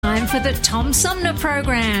time for the Tom Sumner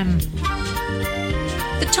Program.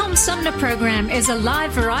 The Tom Sumner Program is a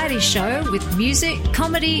live variety show with music,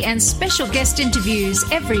 comedy, and special guest interviews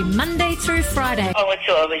every Monday through Friday. Oh, it's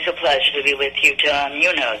always a pleasure to be with you, Tom.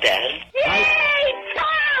 You know that. Yay,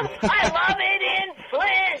 Tom! I love it in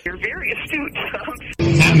Flint! You're very astute, Tom.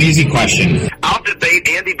 Not an easy question. I'll debate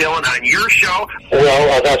Andy Dillon on your show.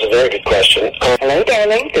 Well, that's a very good question. Hello,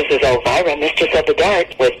 darling. This is Elvira, Mistress of the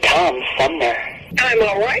Dark, with Tom Sumner. I'm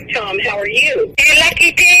all right, Tom. How are you? A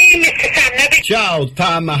lucky day, Mr. Sumner. Ciao,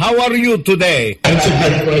 Tom. How are you today? That's a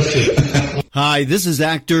good question. Hi, this is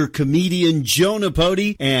actor, comedian Joe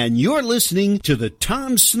Napodi, and you're listening to the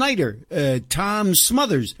Tom Smothers.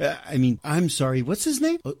 I'm sorry, what's his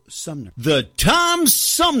name? Sumner. The Tom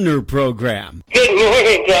Sumner Program. Good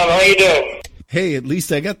morning, Tom. How you doing? Hey, at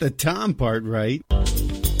least I got the Tom part right.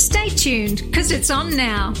 Stay tuned, because it's on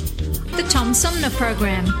now. The Tom Sumner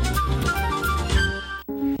Program.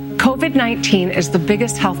 COVID-19 is the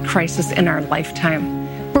biggest health crisis in our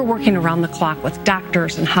lifetime. We're working around the clock with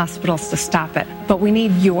doctors and hospitals to stop it, but we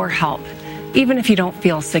need your help. Even if you don't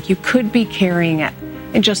feel sick, you could be carrying it.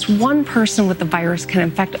 And just one person with the virus can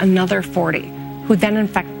infect another 40, who then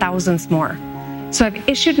infect thousands more. So I've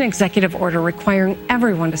issued an executive order requiring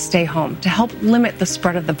everyone to stay home to help limit the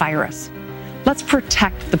spread of the virus. Let's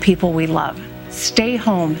protect the people we love. Stay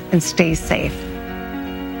home and stay safe.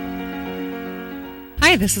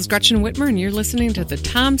 Hi, this is Gretchen Whitmer, and you're listening to the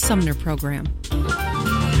Tom Sumner Program.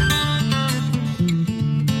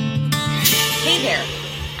 Hey there,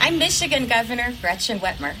 I'm Michigan Governor Gretchen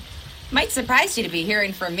Whitmer. Might surprise you to be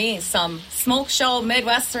hearing from me, some smoke show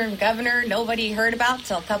Midwestern governor nobody heard about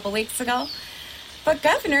till a couple weeks ago. But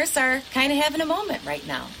governors are kind of having a moment right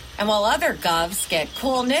now. And while other govs get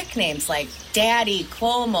cool nicknames like Daddy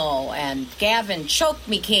Cuomo and Gavin Choke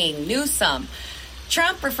Me King Newsom,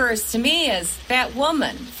 Trump refers to me as that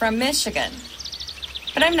woman from Michigan.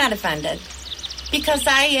 But I'm not offended, because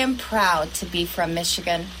I am proud to be from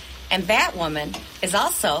Michigan, and that woman is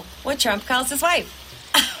also what Trump calls his wife.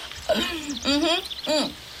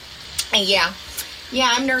 And yeah,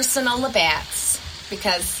 I'm nursing all the bats,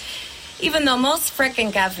 because even though most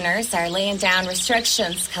frickin' governors are laying down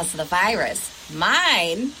restrictions because of the virus,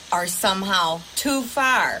 mine are somehow too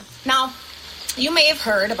far. Now, you may have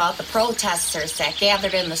heard about the protesters that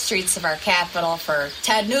gathered in the streets of our capital for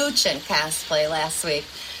Ted Nugent cosplay last week.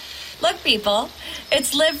 Look, people,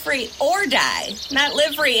 it's live free or die, not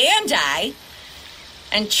live free and die.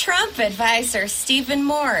 And Trump advisor Stephen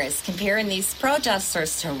Moore is comparing these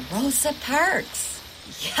protesters to Rosa Parks.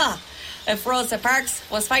 Yeah, if Rosa Parks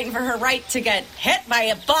was fighting for her right to get hit by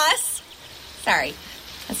a bus. Sorry,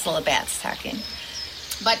 that's little bats talking.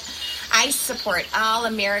 But I support all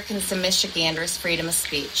Americans and Michiganders' freedom of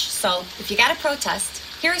speech. So if you got to protest,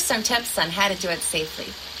 here are some tips on how to do it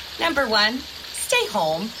safely. Number 1, stay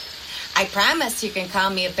home. I promise you can call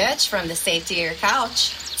me a bitch from the safety of your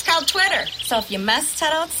couch. It's called Twitter. So if you must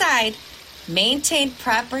head outside, maintain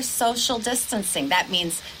proper social distancing. That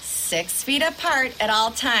means 6 feet apart at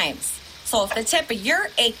all times. So if the tip of your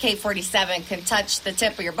AK-47 can touch the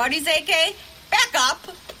tip of your buddy's AK, back up.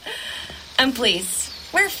 And please,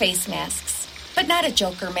 wear face masks, but not a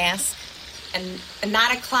Joker mask, and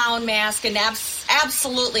not a clown mask, and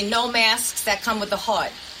absolutely no masks that come with a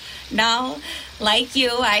hood. No, like you,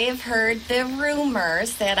 I have heard the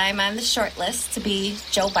rumors that I'm on the short list to be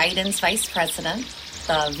Joe Biden's vice president,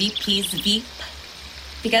 the VP's Veep.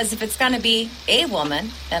 Because if it's going to be a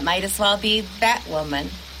woman, it might as well be that woman.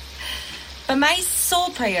 But my sole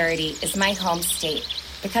priority is my home state,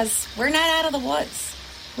 because we're not out of the woods.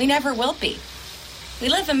 We never will be. We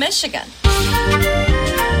live in Michigan.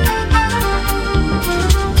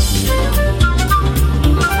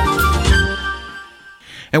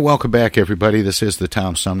 And welcome back, everybody. This is the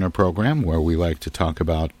Tom Sumner Program, where we like to talk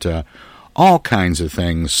about all kinds of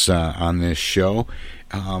things on this show,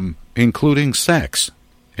 including sex.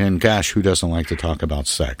 And gosh, who doesn't like to talk about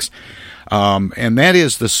sex? And that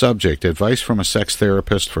is the subject, advice from a sex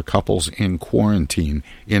therapist for couples in quarantine,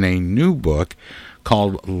 in a new book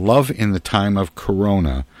called Love in the Time of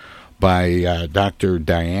Corona by Dr.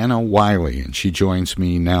 Diana Wiley. And she joins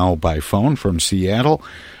me now by phone from Seattle.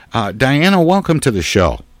 Diana, welcome to the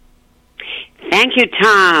show. Thank you,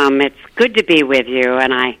 Tom. It's good to be with you,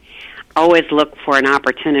 and I always look for an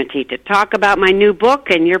opportunity to talk about my new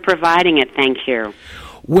book, and you're providing it. Thank you.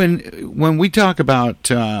 When we talk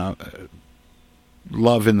about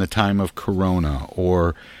love in the time of Corona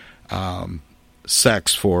or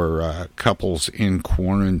sex for couples in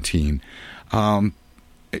quarantine,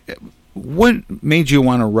 what made you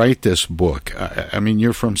want to write this book? I mean,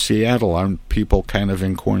 you're from Seattle. Aren't people kind of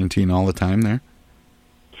in quarantine all the time there?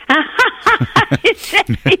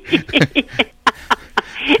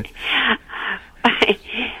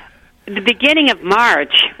 The beginning of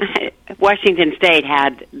March, Washington State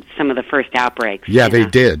had some of the first outbreaks. Yeah, they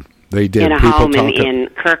did. They did. In a People home in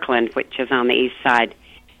Kirkland, which is on the east side,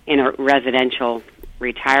 in a residential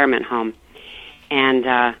retirement home. And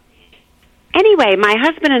anyway, my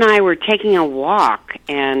husband and I were taking a walk,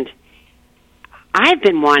 and I've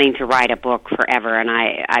been wanting to write a book forever, and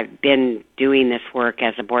I've been doing this work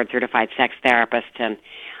as a board-certified sex therapist and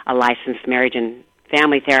a licensed marriage and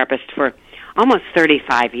family therapist for almost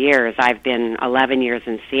 35 years. I've been 11 years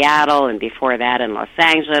in Seattle, and before that in Los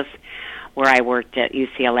Angeles, where I worked at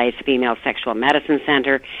UCLA's Female Sexual Medicine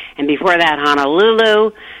Center, and before that,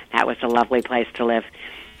 Honolulu. That was a lovely place to live.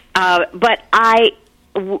 But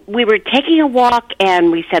we were taking a walk,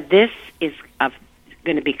 and we said, this is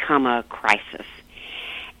going to become a crisis.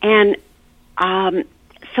 And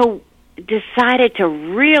so decided to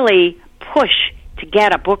really push to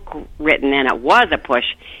get a book written, and it was a push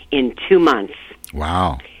in 2 months.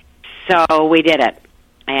 Wow. So we did it.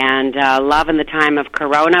 And Love in the Time of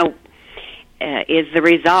Corona is the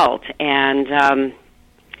result. And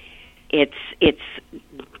it's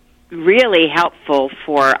really helpful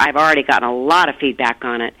for, I've already gotten a lot of feedback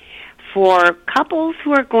on it, for couples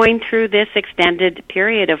who are going through this extended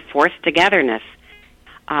period of forced togetherness.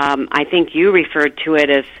 I think you referred to it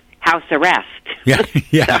as house arrest. Yeah,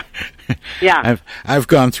 yeah. So, yeah. I've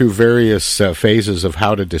gone through various phases of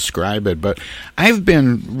how to describe it, but I've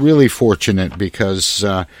been really fortunate because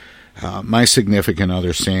my significant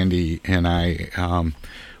other, Sandy, and I,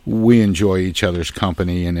 we enjoy each other's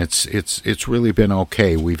company, and it's really been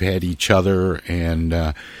okay. We've had each other,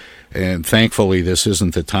 and thankfully this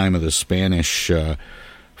isn't the time of the Spanish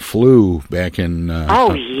flu back in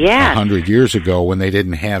 100 years ago, when they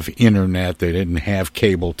didn't have internet, they didn't have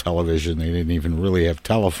cable television, they didn't even really have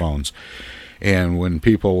telephones, and when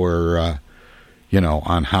people were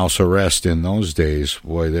on house arrest in those days,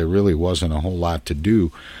 boy, there really wasn't a whole lot to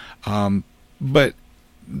do. But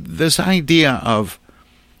this idea of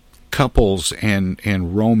couples and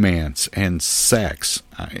romance and sex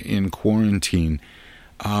in quarantine,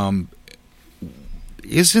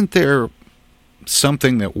 isn't there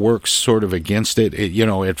something that works sort of against it?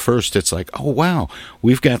 At first it's like, oh wow,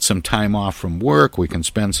 we've got some time off from work, we can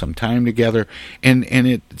spend some time together, and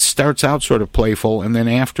it starts out sort of playful, and then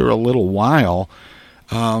after a little while,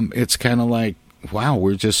 it's kind of like, wow,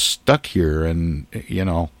 we're just stuck here, and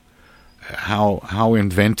how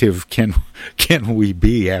inventive can we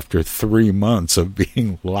be after 3 months of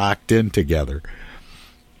being locked in together?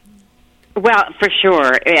 Well, for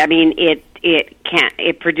sure. I mean, it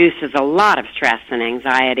produces a lot of stress and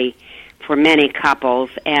anxiety for many couples,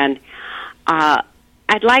 and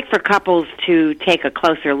I'd like for couples to take a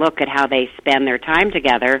closer look at how they spend their time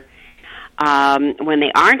together when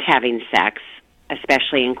they aren't having sex,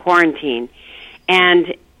 especially in quarantine.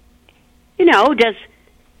 And does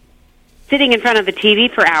sitting in front of the TV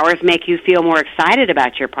for hours make you feel more excited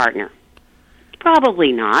about your partner?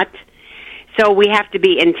 Probably not. So we have to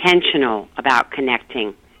be intentional about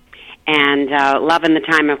connecting. And Love in the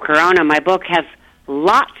Time of Corona, my book, has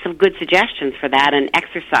lots of good suggestions for that, and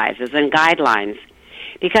exercises and guidelines.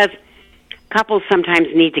 Because couples sometimes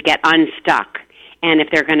need to get unstuck. And if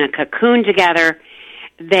they're going to cocoon together,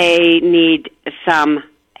 they need some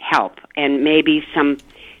help and maybe some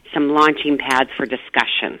launching pads for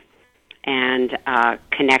discussion and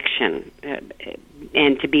connection,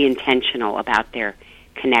 and to be intentional about their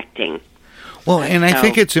connecting. Well, and I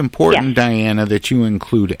think it's important, Diana, that you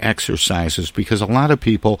include exercises, because a lot of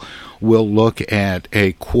people will look at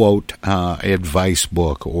a, quote, advice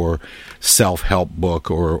book or self-help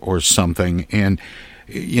book or something, and,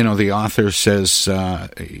 the author says,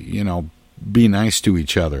 be nice to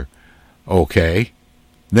each other. Okay.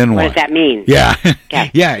 Then what? What does that mean? Yeah.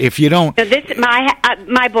 Yeah, if you don't... So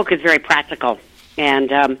my book is very practical,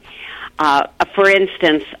 and for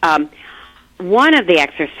instance... one of the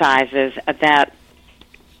exercises that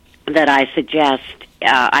I suggest,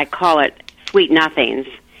 I call it Sweet Nothings,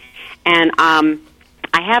 and I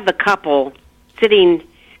have the couple sitting.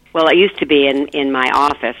 Well, it used to be in my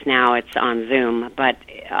office. Now it's on Zoom, but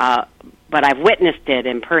I've witnessed it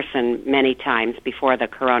in person many times before the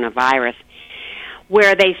coronavirus,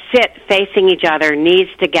 where they sit facing each other, knees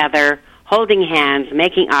together, holding hands,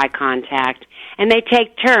 making eye contact, and they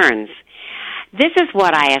take turns. This is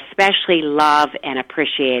what I especially love and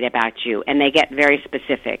appreciate about you, and they get very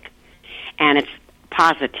specific, and it's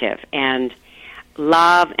positive, and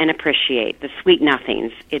love and appreciate, the sweet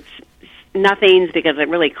nothings. It's nothings because it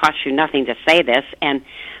really costs you nothing to say this, and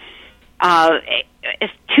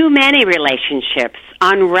too many relationships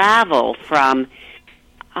unravel from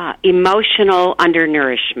emotional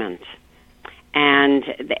undernourishment, and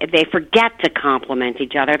they forget to compliment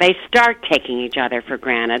each other. They start taking each other for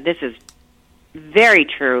granted. This is very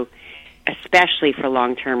true, especially for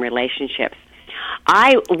long-term relationships.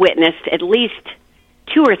 I witnessed at least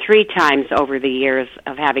 2 or 3 times over the years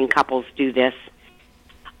of having couples do this.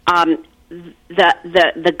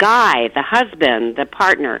 The guy, the husband, the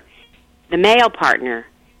partner, the male partner,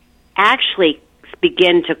 actually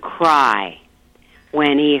begin to cry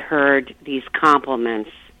when he heard these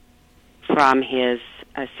compliments from his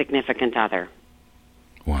significant other.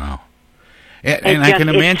 Wow. And I can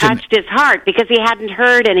imagine it touched his heart because he hadn't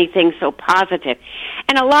heard anything so positive.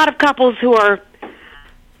 And a lot of couples who are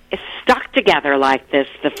stuck together like this,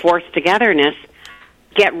 the forced togetherness,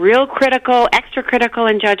 get real critical, extra critical,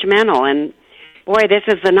 and judgmental. And boy, this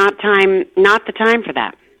is not the time for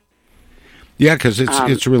that. Yeah, because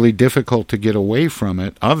it's really difficult to get away from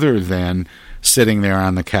it, other than sitting there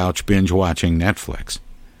on the couch binge watching Netflix.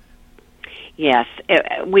 Yes,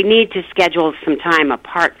 we need to schedule some time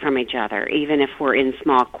apart from each other, even if we're in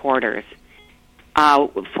small quarters.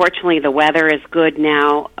 Fortunately, the weather is good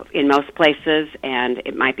now in most places, and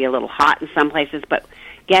it might be a little hot in some places, but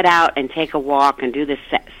get out and take a walk and do this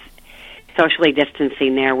socially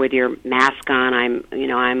distancing there with your mask on.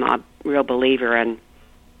 I'm a real believer in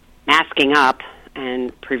masking up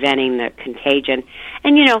and preventing the contagion.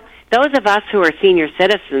 And, those of us who are senior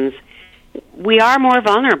citizens, we are more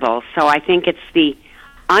vulnerable, so I think it's the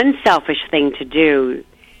unselfish thing to do,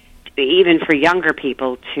 even for younger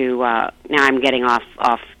people, to, now I'm getting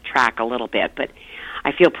off track a little bit, but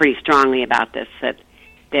I feel pretty strongly about this,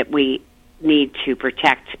 that we need to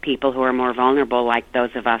protect people who are more vulnerable, like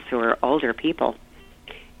those of us who are older people.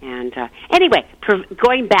 And anyway,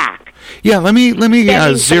 going back. Yeah, let me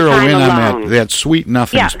zero in on that sweet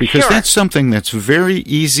nothings, because sure. That's something that's very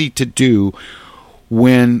easy to do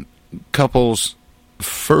when couples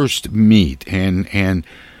first meet and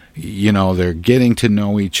they're getting to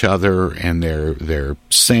know each other, and they're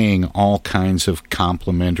saying all kinds of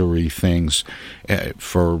complimentary things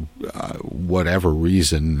for whatever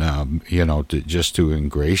reason, just to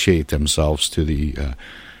ingratiate themselves to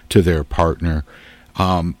their partner.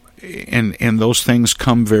 And those things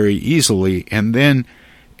come very easily, and then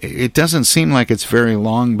it doesn't seem like it's very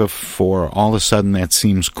long before all of a sudden that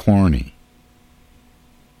seems corny.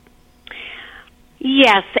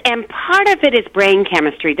 Yes, and part of it is brain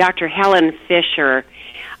chemistry. Dr. Helen Fisher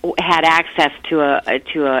had access to a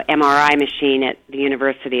MRI machine at the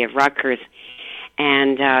University of Rutgers,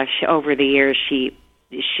 and over the years she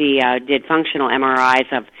did functional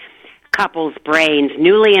MRIs of couples' brains,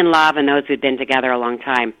 newly in love and those who'd been together a long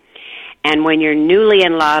time. And when you're newly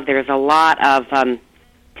in love, there's a lot of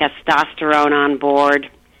testosterone on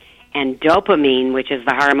board, and dopamine, which is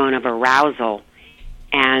the hormone of arousal.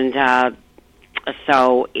 And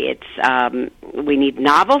so it's we need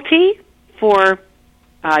novelty for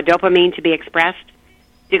dopamine to be expressed.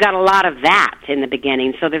 You got a lot of that in the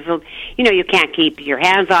beginning. So there's you can't keep your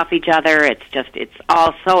hands off each other. It's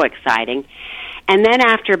all so exciting. And then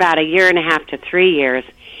after about 1.5 to 3 years,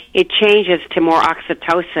 it changes to more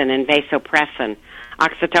oxytocin and vasopressin.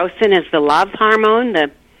 Oxytocin is the love hormone,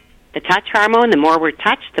 the touch hormone. The more we're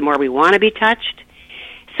touched, the more we want to be touched.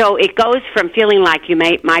 So it goes from feeling like you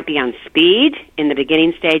might be on speed in the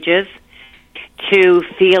beginning stages to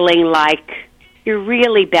feeling like you're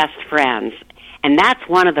really best friends. And that's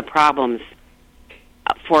one of the problems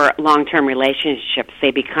for long-term relationships.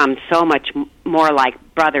 They become so much more like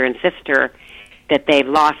brother and sister that they've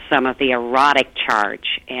lost some of the erotic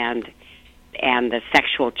charge and the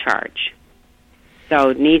sexual charge.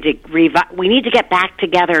 So we need to get back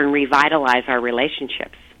together and revitalize our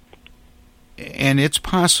relationships. And it's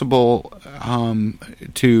possible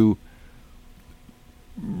to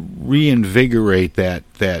reinvigorate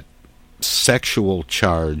that sexual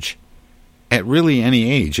charge at really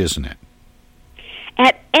any age, isn't it?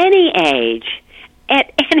 At any age,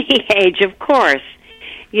 of course.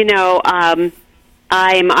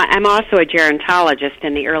 I'm also a gerontologist.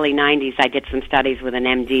 In the early 90s, I did some studies with an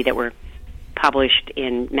MD that were published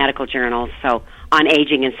in medical journals, so on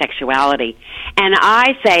aging and sexuality. And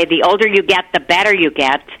I say the older you get, the better you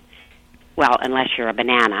get. Well, unless you're a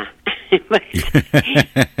banana.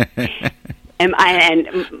 and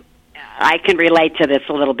I can relate to this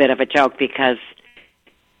a little bit of a joke, because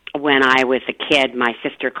when I was a kid, my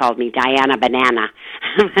sister called me Diana Banana.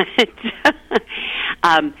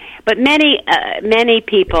 But many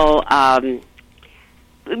people,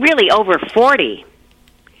 really over 40,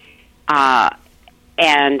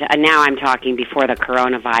 and now I'm talking before the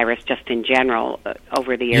coronavirus, just in general,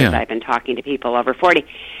 over the years I've been talking to people over 40,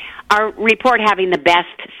 report having the best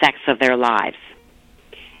sex of their lives.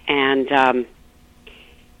 And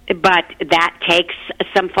but that takes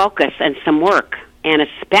some focus and some work, and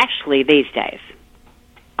especially these days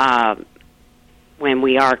when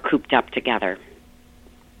we are cooped up together.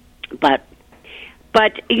 But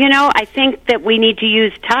I think that we need to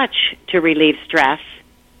use touch to relieve stress,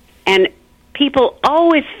 and people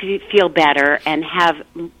always feel better and have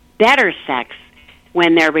better sex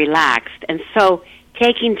when they're relaxed. And so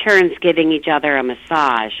taking turns giving each other a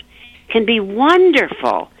massage can be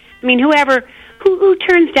wonderful. I mean, who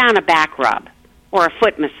turns down a back rub or a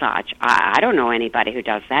foot massage? I don't know anybody who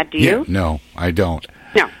does that. Do you? Yeah, no, I don't.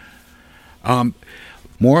 No.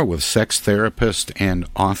 More with sex therapist and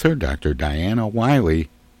author Dr. Diana Wiley.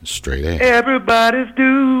 Straight ahead. Everybody's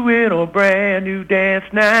doing a brand new dance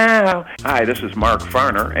now. Hi, this is Mark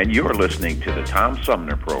Farner, and you're listening to the Tom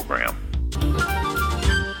Sumner Program.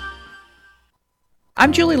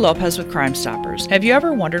 I'm Julie Lopez with Crime Stoppers. Have you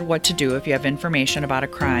ever wondered what to do if you have information about a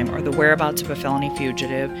crime or the whereabouts of a felony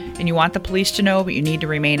fugitive and you want the police to know but you need to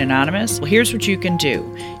remain anonymous? Well, here's what you can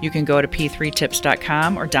do. You can go to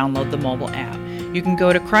p3tips.com or download the mobile app. You can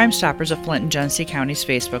go to Crime Stoppers of Flint and Genesee County's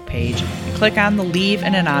Facebook page and click on the Leave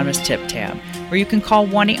an Anonymous Tip tab, or you can call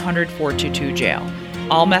 1-800-422-JAIL.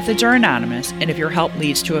 All methods are anonymous, and if your help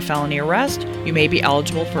leads to a felony arrest, you may be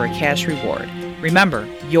eligible for a cash reward. Remember,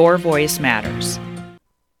 your voice matters.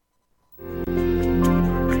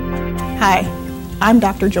 Hi, I'm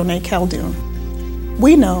Dr. Jonae Caldoun.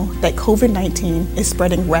 We know that COVID-19 is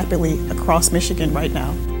spreading rapidly across Michigan right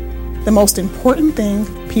now. The most important thing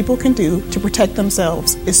people can do to protect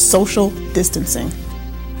themselves is social distancing.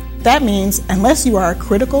 That means unless you are a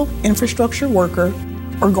critical infrastructure worker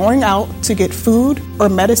or going out to get food or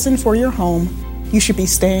medicine for your home, you should be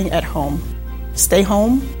staying at home. Stay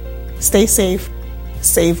home, stay safe,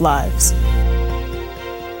 save lives.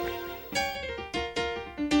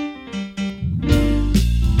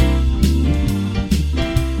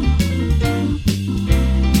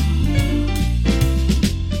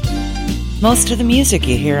 Most of the music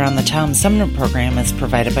you hear on the Tom Sumner program is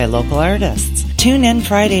provided by local artists. Tune in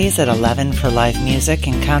Fridays at 11 for live music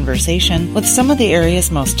and conversation with some of the area's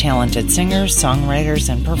most talented singers, songwriters,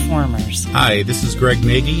 and performers. Hi, this is Greg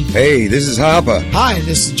Nagy. Hey, this is Hoppa. Hi,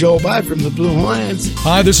 this is Joe By from the Blue Hawaiians.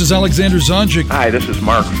 Hi, this is Alexander Zonjic. Hi, this is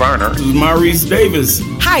Mark Farner. This is Maurice Davis.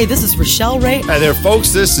 Hi, this is Rochelle Ray. Hi there,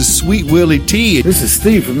 folks. This is Sweet Willie T. This is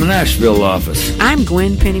Steve from the Nashville office. I'm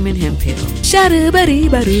Gwen Pennyman Hemphill.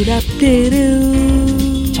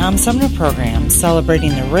 Tom Sumner program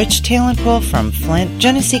celebrating the rich talent pool from Flint,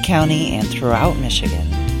 Genesee County, and throughout Michigan.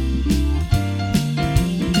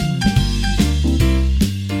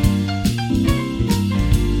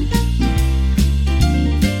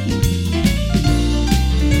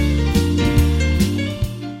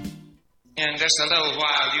 In just a little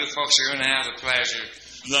while, you folks are going to have the pleasure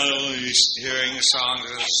not only hearing the songs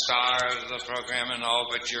of the star of the program and all,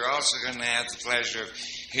 but you're also going to have the pleasure of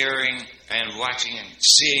hearing and watching and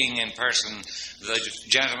seeing in person the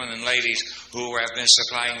gentlemen and ladies who have been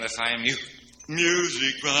supplying the fine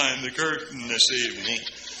music behind the curtain this evening.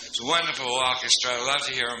 It's a wonderful orchestra. I love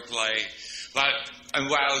to hear them play. But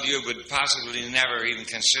while you would possibly never even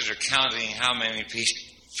consider counting how many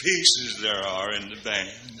pieces there are in the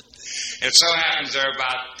band, it so happens there are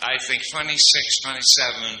about, I think, 26,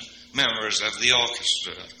 27 members of the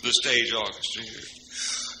orchestra, the stage orchestra here.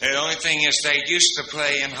 The only thing is they used to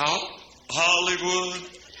play in Hollywood.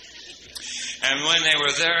 And when they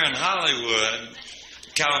were there in Hollywood,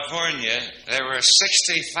 California, there were a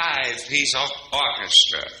 65-piece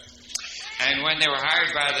orchestra. And when they were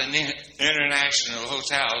hired by the International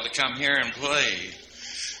Hotel to come here and play,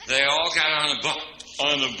 they all got on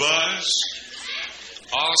the bus,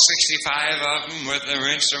 all 65 of them with their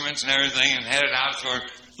instruments and everything, and headed out for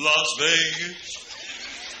Las Vegas.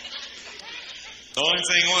 The only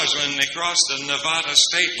thing was, when they crossed the Nevada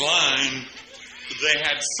state line, they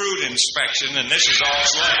had fruit inspection, and this is all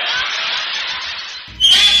sweat.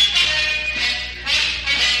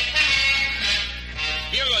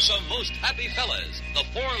 Here are some most happy fellas, the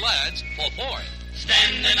four lads for Ford.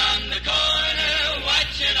 Standing on the corner,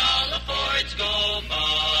 watching all the Fords go by.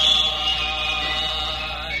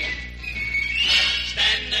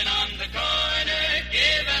 Standing on the corner,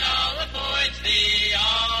 giving all the Fords the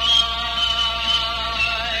eye.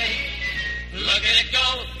 Look at it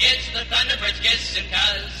go, it's the Thunderbird's kissing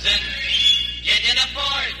cousin. Get in a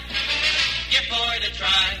Ford, give Ford a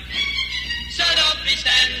try. So don't be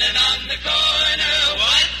standing on the corner,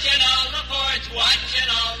 watching all the Fords, watching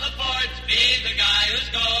all the Fords. Be the guy who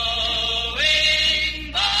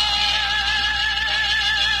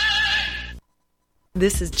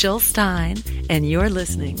This is Jill Stein, and you're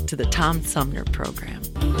listening to the Tom Sumner Program.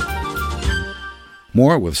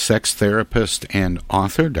 More with sex therapist and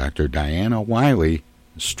author Dr. Diana Wiley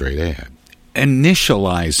straight ahead.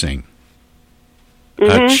 Initializing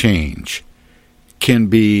a change can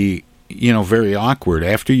be, very awkward.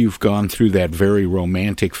 After you've gone through that very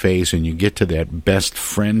romantic phase and you get to that best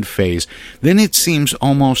friend phase, then it seems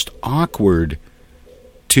almost awkward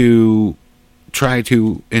to try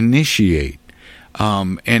to initiate.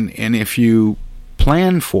 And if you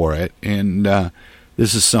plan for it, and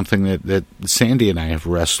this is something that Sandy and I have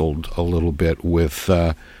wrestled a little bit with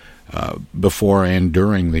before and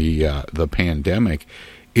during the pandemic,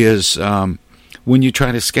 is when you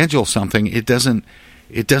try to schedule something, it doesn't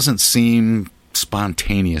seem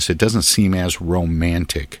spontaneous. It doesn't seem as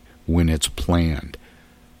romantic when it's planned.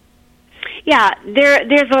 Yeah,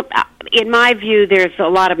 in my view, there's a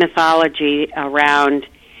lot of mythology around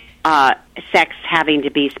sex having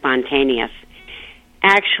to be spontaneous.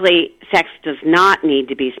 Actually, sex does not need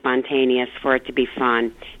to be spontaneous for it to be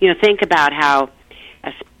fun. Think about how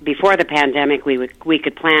before the pandemic we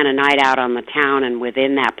could plan a night out on the town, and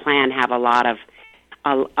within that plan have a lot of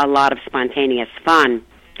spontaneous fun.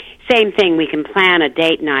 Same thing, we can plan a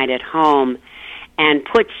date night at home and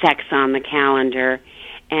put sex on the calendar,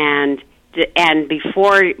 and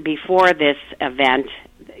before this event,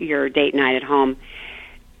 your date night at home,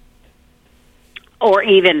 or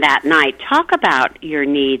even that night, talk about your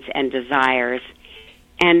needs and desires,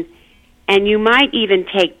 and you might even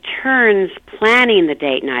take turns planning the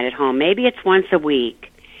date night at home. Maybe it's once a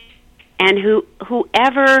week, and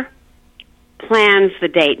whoever plans the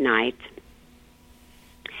date night,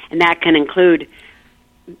 and that can include,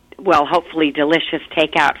 hopefully delicious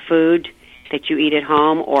takeout food that you eat at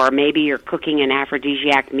home, or maybe you're cooking an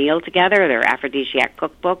aphrodisiac meal together. There are aphrodisiac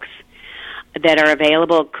cookbooks that are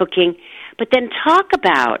available, cooking. But then talk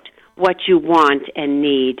about what you want and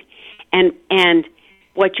need, and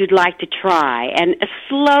what you'd like to try, and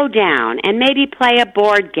slow down, and maybe play a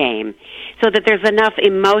board game so that there's enough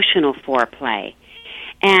emotional foreplay.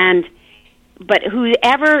 But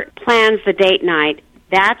whoever plans the date night,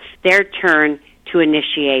 that's their turn to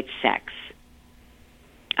initiate sex.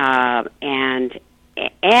 And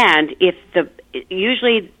if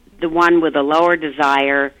usually the one with a lower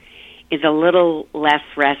desire is a little less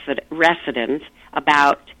reticent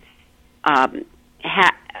about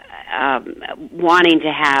wanting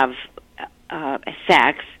to have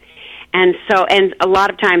sex, and a lot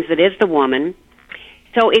of times it is the woman.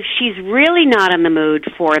 So if she's really not in the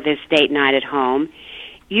mood for this date night at home,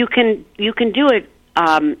 you can do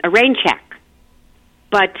a rain check,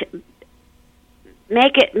 but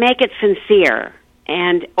make it sincere,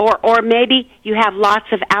 and or maybe you have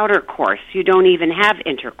lots of outer course. You don't even have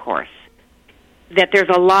intercourse. That there's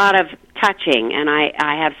a lot of touching, and I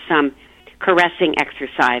have some caressing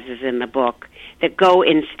exercises in the book that go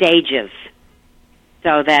in stages,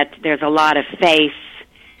 so that there's a lot of face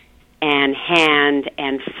and hand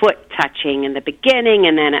and foot touching in the beginning,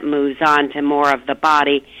 and then it moves on to more of the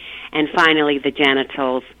body, and finally the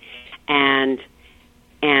genitals and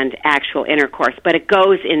actual intercourse. But it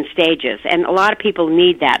goes in stages, and a lot of people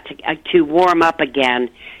need that to warm up again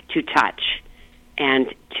to touch,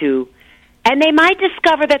 and they might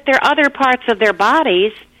discover that there are other parts of their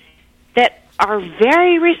bodies that are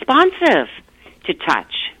very responsive to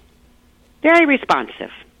touch, very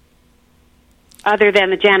responsive, other than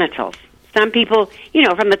the genitals. Some people,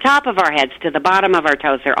 from the top of our heads to the bottom of our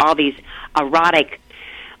toes, there are all these erotic,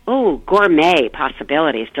 gourmet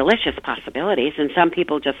possibilities, delicious possibilities, and some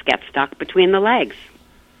people just get stuck between the legs.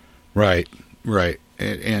 Right.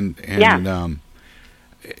 And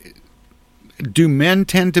do men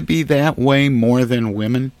tend to be that way more than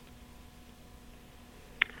women?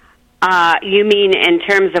 You mean in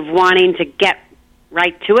terms of wanting to get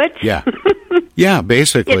right to it? Yeah. Yeah,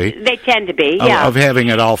 basically. They tend to be, yeah. Of having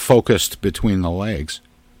it all focused between the legs.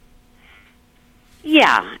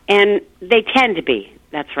 Yeah, and they tend to be.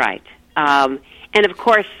 That's right. And, of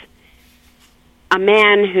course, a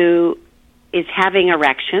man who is having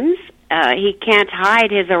erections, he can't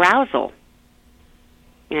hide his arousal.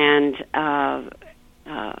 And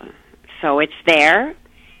so it's there.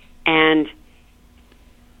 And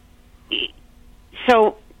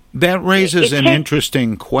so that raises an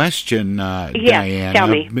interesting question, Diana. Tell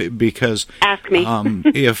me. Because ask me.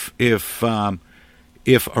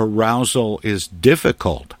 If arousal is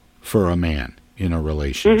difficult for a man in a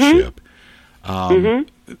relationship,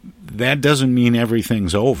 that doesn't mean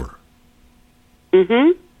everything's over.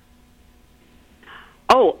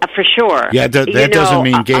 Oh, for sure. Yeah, that doesn't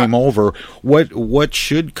mean game over. What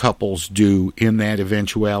should couples do in that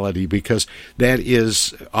eventuality? Because that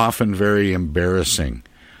is often very embarrassing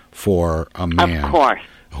for a man. Of course.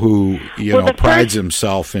 Who, prides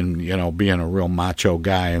himself in, being a real macho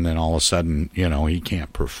guy, and then all of a sudden, he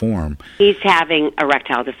can't perform. He's having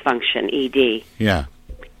erectile dysfunction, ED. Yeah.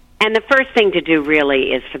 And the first thing to do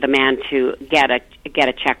really is for the man to get a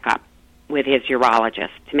checkup with his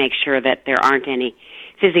urologist to make sure that there aren't any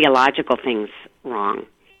physiological things wrong.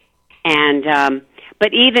 And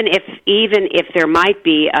but even if there might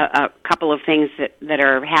be a couple of things that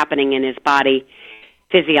are happening in his body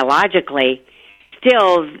physiologically,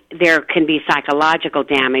 still there can be psychological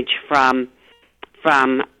damage from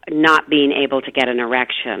not being able to get an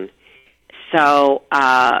erection. So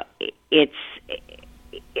it's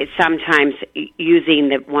sometimes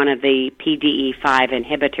using one of the PDE5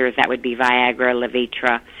 inhibitors, that would be Viagra,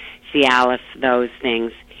 Levitra, Cialis, those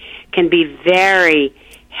things, can be very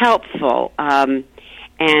helpful, and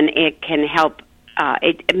it can help.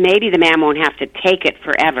 Maybe the man won't have to take it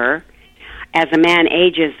forever. As a man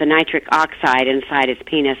ages, the nitric oxide inside his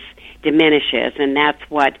penis diminishes, and that's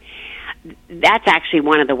actually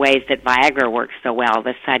one of the ways that Viagra works so well.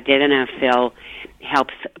 The sildenafil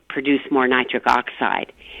helps produce more nitric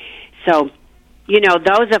oxide. So,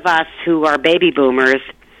 those of us who are baby boomers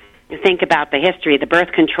think about the history. The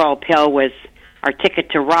birth control pill was our ticket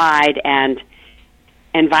to ride, and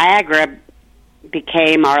Viagra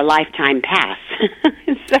became our lifetime pass.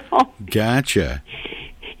 So, gotcha.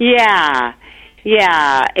 Yeah,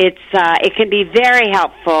 it can be very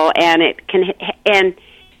helpful, and it can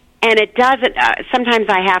and it doesn't. Sometimes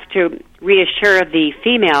I have to reassure the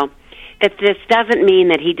female that this doesn't mean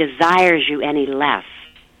that he desires you any less.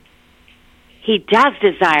 He does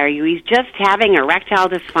desire you. He's just having erectile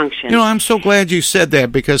dysfunction. I'm so glad you said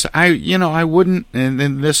that, because I wouldn't,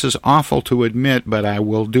 and this is awful to admit, but I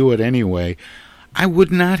will do it anyway. I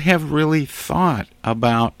would not have really thought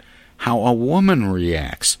about how a woman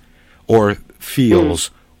reacts or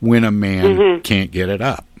feels when a man can't get it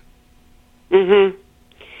up. Mm-hmm.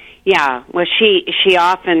 Yeah. Well, she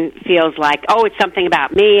often feels like, oh, it's something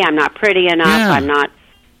about me. I'm not pretty enough. Yeah.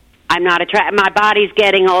 I'm not attractive. My body's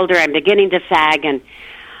getting older. I'm beginning to sag, and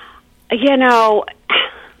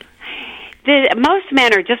most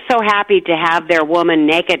men are just so happy to have their woman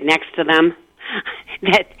naked next to them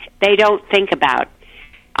that they don't think about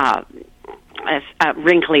a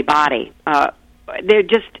wrinkly body. They're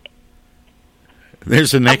just.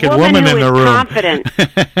 There's a naked woman in the room. Confident.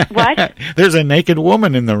 What? There's a naked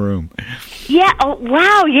woman in the room. Yeah. Oh,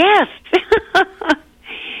 wow. Yes.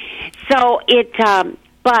 So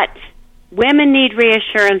but women need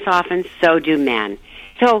reassurance often. So do men.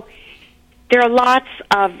 So there are lots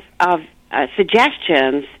of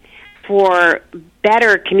suggestions for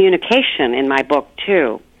better communication in my book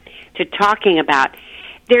too. To talking about.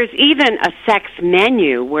 There's even a sex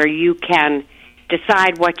menu where you can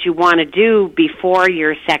decide what you want to do before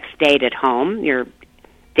your sex date at home, your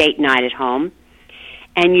date night at home,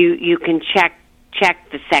 and you can check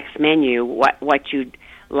the sex menu, what you'd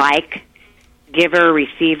like, giver,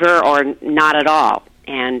 receiver, or not at all.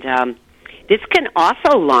 And this can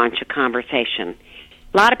also launch a conversation.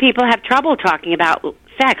 A lot of people have trouble talking about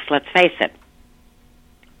sex, let's face it.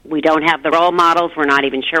 We don't have the role models. We're not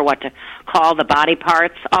even sure what to call the body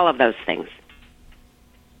parts, all of those things.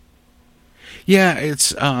 Yeah,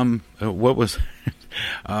 it's what was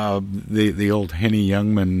the old Henny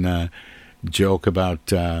Youngman joke about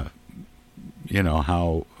how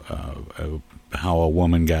a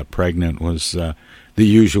woman got pregnant was the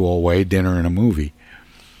usual way, dinner and a movie.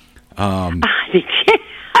 God,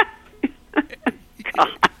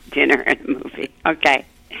 dinner and a movie. Okay.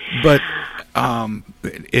 But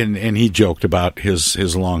and he joked about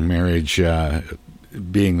his long marriage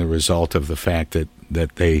being the result of the fact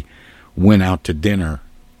that they went out to dinner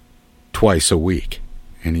twice a week,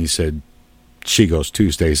 and he said, she goes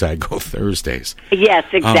Tuesdays, I go Thursdays. Yes,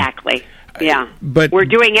 exactly. Yeah, but we're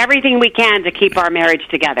doing everything we can to keep our marriage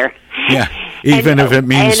together. Yeah, even if it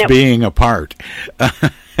means being apart.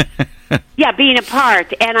 Yeah, being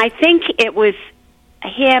apart. And I think it was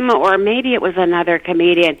him, or maybe it was another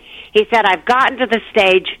comedian. He said, I've gotten to the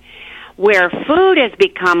stage where food has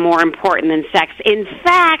become more important than sex. In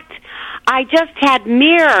fact, I just had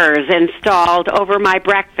mirrors installed over my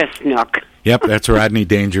breakfast nook. Yep, that's Rodney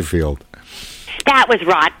Dangerfield. That was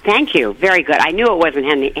Rod. Thank you. Very good. I knew it wasn't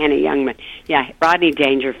Henny Youngman. Yeah, Rodney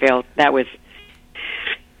Dangerfield. That was,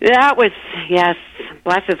 yes,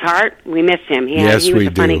 bless his heart. We miss him. He was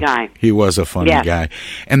a funny guy. He was a funny guy.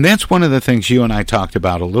 And that's one of the things you and I talked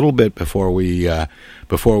about a little bit before we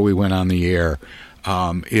went on the air.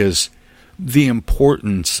 is the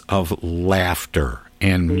importance of laughter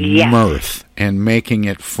and Yes. mirth and making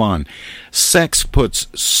it fun. Sex puts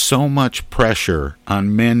so much pressure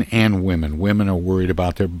on men and women. Women are worried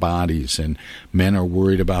about their bodies, and men are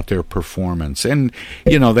worried about their performance. And,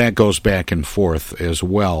 that goes back and forth as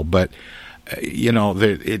well. But,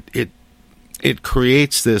 it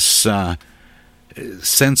creates this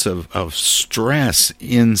sense of stress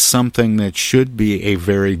in something that should be a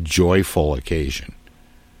very joyful occasion.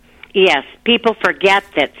 Yes, people forget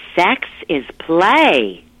that sex is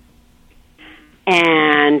play.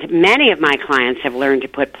 And many of my clients have learned to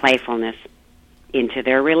put playfulness into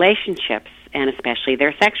their relationships, and especially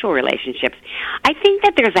their sexual relationships. I think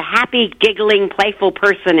that there's a happy, giggling, playful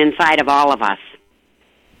person inside of all of us.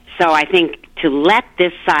 So I think to let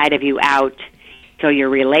this side of you out so your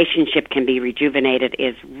relationship can be rejuvenated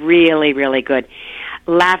is really, really good.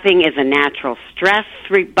 Laughing is a natural stress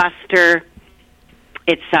buster.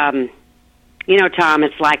 It's, Tom,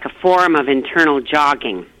 it's like a form of internal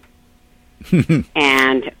jogging.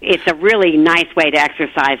 And it's a really nice way to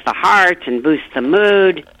exercise the heart and boost the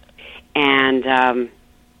mood. And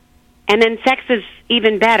then sex is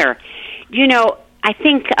even better. I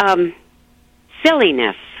think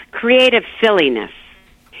silliness, creative silliness.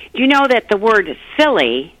 Do you know that the word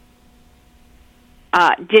silly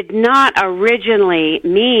did not originally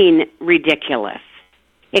mean ridiculous?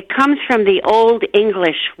 It comes from the Old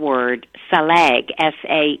English word salag,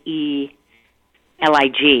 S-A-E-L-I-G,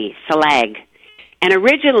 salag. And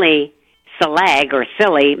originally, salag or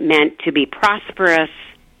silly meant to be prosperous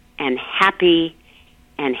and happy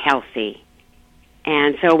and healthy.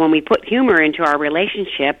 And so when we put humor into our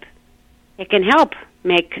relationship, it can help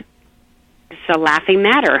make the laughing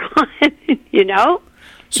matter,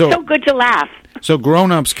 So, it's so good to laugh. So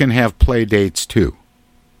grown-ups can have play dates, too.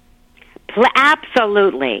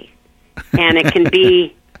 Absolutely. And it can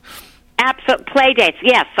be play dates.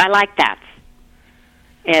 Yes, I like that.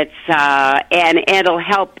 It's and it'll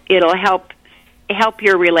help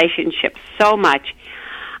your relationship so much.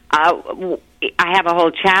 I have a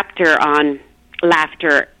whole chapter on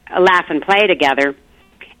laughter, laugh and play together,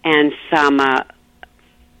 and some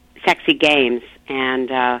sexy games, and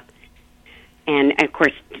of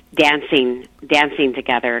course dancing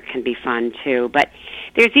together can be fun too. But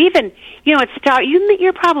there's even,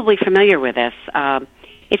 you're probably familiar with this.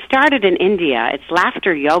 It started in India. It's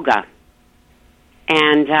laughter yoga,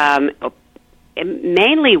 and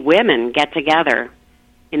mainly women get together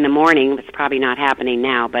in the morning. It's probably not happening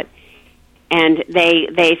now, and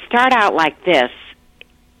they start out like this.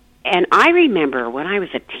 And I remember when I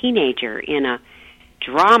was a teenager in a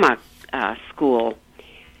drama school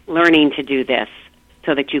learning to do this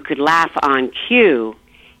so that you could laugh on cue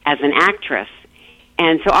as an actress.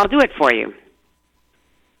 And so I'll do it for you.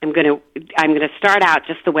 I'm going to start out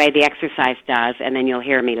just the way the exercise does, and then you'll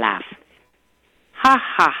hear me laugh. Ha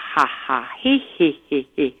ha ha ha, he he he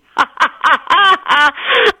he. Ha ha ha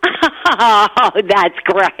ha. Oh, that's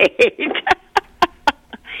great.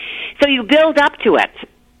 So you build up to it.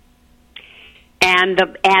 And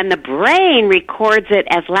the brain records it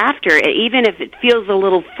as laughter. Even if it feels a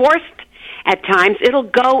little forced at times, it'll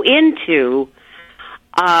go into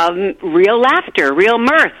real laughter, real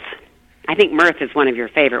mirth. I think mirth is one of your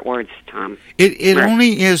favorite words, Tom. It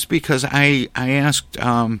only is because I asked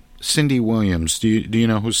Cindy Williams. Do you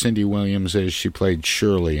know who Cindy Williams is? She played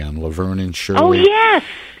Shirley on Laverne and Shirley. Oh, yes.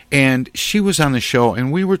 And she was on the show,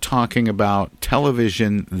 and we were talking about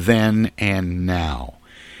television then and now.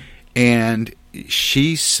 And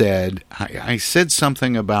she said, I said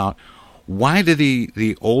something about why do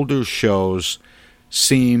the older shows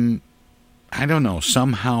seem, I don't know,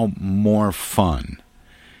 somehow more fun?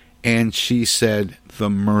 And she said, the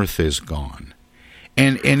mirth is gone.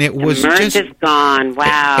 And it was mirth just is gone.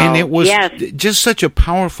 Wow. And it was yes. just such a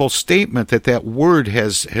powerful statement that word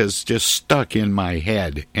has just stuck in my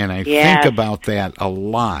head. And I think about that a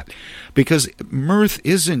lot. Because mirth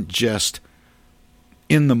isn't just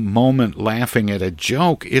in the moment laughing at a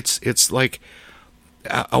joke. It's like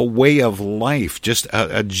a way of life, just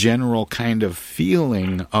a general kind of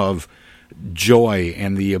feeling of joy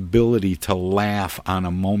and the ability to laugh on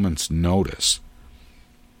a moment's notice.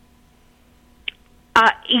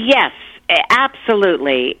 Yes,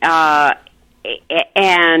 absolutely.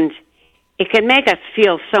 And it can make us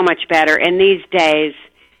feel so much better. And these days,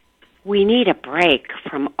 we need a break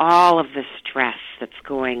from all of the stress that's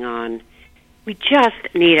going on. We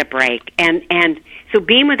just need a break. And so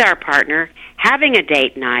being with our partner, having a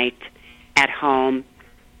date night at home,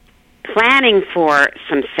 planning for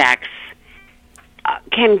some sex,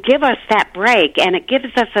 can give us that break, and it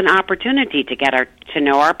gives us an opportunity to get to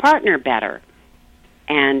know our partner better.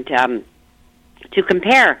 and to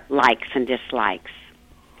compare likes and dislikes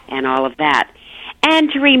and all of that.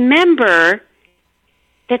 And to remember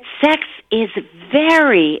that sex is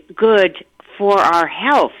very good for our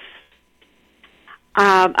health.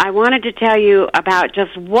 I wanted to tell you about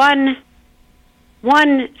just one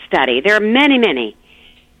study. There are many, many.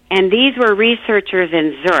 And these were researchers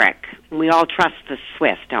in Zurich. And we all trust the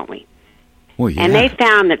Swiss, don't we? Well, yeah. And they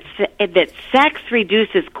found that sex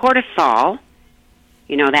reduces cortisol,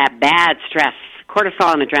 that bad stress,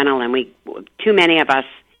 cortisol and adrenaline. Too many of us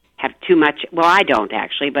have too much. Well, I don't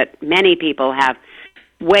actually, but many people have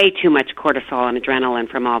way too much cortisol and adrenaline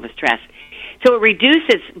from all the stress. So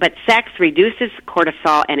sex reduces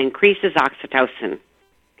cortisol and increases oxytocin.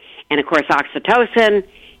 And of course, oxytocin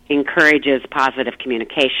encourages positive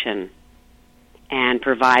communication and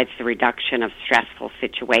provides the reduction of stressful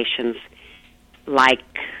situations like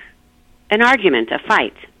an argument, a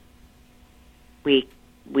fight.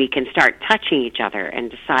 We can start touching each other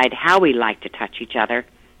and decide how we like to touch each other,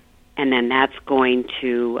 and then that's going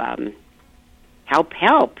to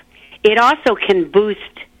help. It also can boost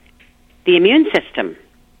the immune system.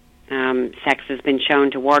 Sex has been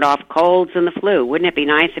shown to ward off colds and the flu. Wouldn't it be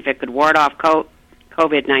nice if it could ward off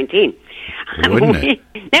COVID-19? Wouldn't it?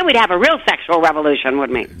 Then we'd have a real sexual revolution,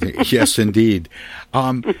 wouldn't we? Yes, indeed.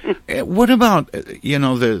 What about,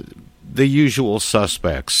 the usual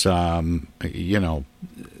suspects?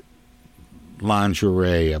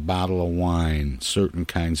 Lingerie, a bottle of wine, certain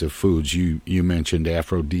kinds of foods. You mentioned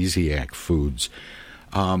aphrodisiac foods.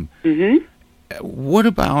 What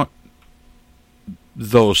about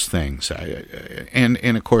those things? And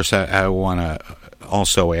of course, I want to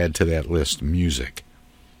also add to that list music.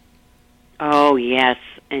 Oh, yes.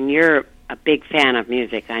 And you're a big fan of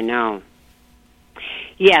music, I know.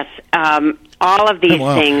 Yes, all of these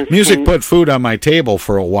things. Music put food on my table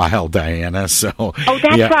for a while, Diana. So. Oh,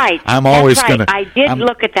 that's right. I'm always going to. I did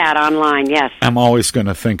look at that online. Yes. I'm always going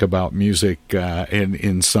to think about music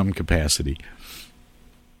in some capacity.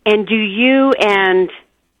 And do you and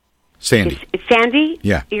Sandy? Sandy?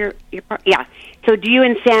 Yeah. Yeah. So, do you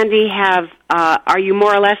and Sandy have? Are you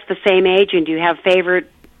more or less the same age? And do you have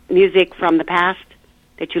favorite music from the past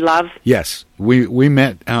that you love? Yes, we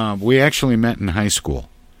met. We actually met in high school.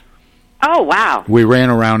 Oh, wow. We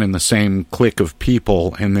ran around in the same clique of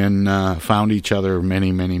people and then found each other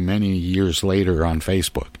many, many, many years later on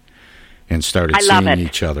Facebook and started seeing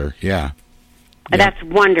each other. Yeah. That's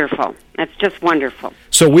wonderful. That's just wonderful.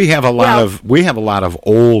 So we have a lot of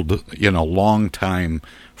old, long-time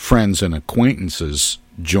friends and acquaintances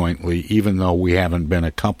jointly, even though we haven't been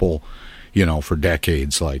a couple, for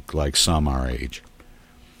decades like some our age.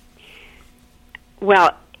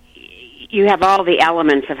 Well, you have all the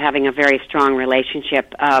elements of having a very strong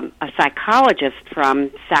relationship. A psychologist from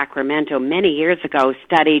Sacramento many years ago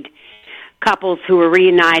studied couples who were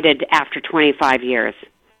reunited after 25 years.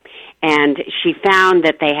 And she found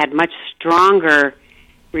that they had much stronger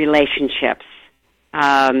relationships.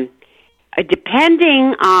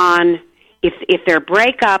 Depending on if their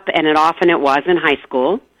breakup, and often it was in high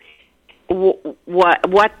school,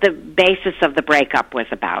 what the basis of the breakup was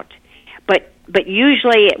about. But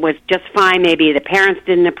usually it was just fine. Maybe the parents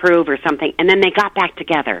didn't approve or something, and then they got back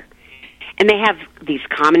together. And they have these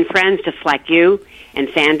common friends, just like you and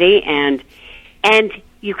Sandy, and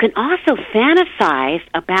you can also fantasize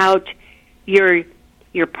about your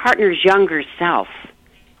partner's younger self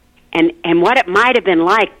and what it might have been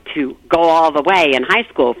like to go all the way in high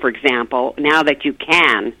school, for example, now that you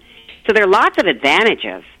can. So there are lots of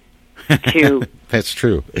advantages to that's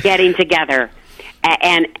true. Getting together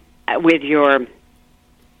and with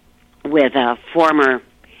a former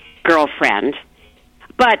girlfriend,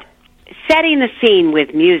 but setting the scene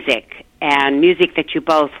with music and music that you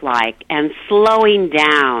both like, and slowing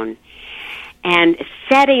down and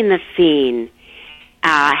setting the scene,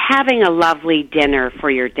 having a lovely dinner for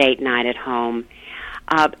your date night at home,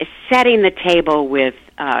 setting the table with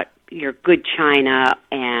your good china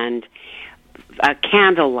and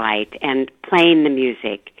candlelight and playing the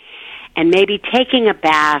music, and maybe taking a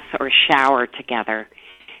bath or shower together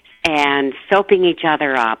and soaping each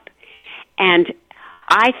other up. And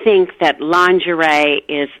I think that lingerie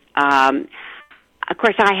is, of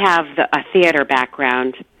course, I have a theater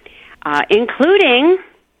background, including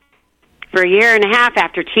for a year and a half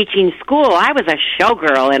after teaching school, I was a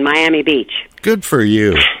showgirl in Miami Beach. Good for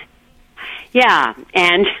you. Yeah,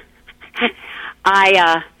 and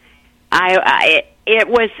it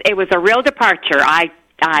was a real departure. I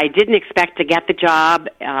didn't expect to get the job.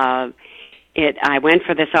 I went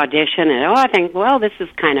for this audition, and I think, well, this is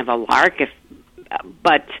kind of a lark,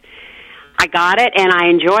 but I got it, and I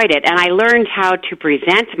enjoyed it, and I learned how to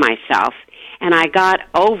present myself, and I got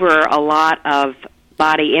over a lot of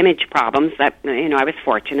body image problems. That, you know, I was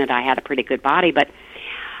fortunate; I had a pretty good body, but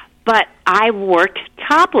I worked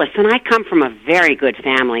topless, and I come from a very good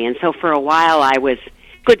family, and so for a while I was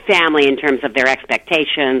good family in terms of their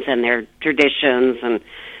expectations and their traditions, and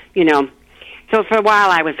you know, so for a while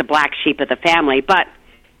I was the black sheep of the family, but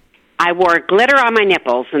I wore glitter on my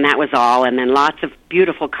nipples, and that was all, and then lots of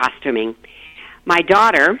beautiful costuming. My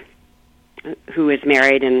daughter, who is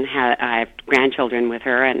married and I have grandchildren with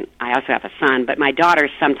her, and I also have a son, but my daughter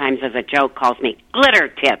sometimes as a joke calls me glitter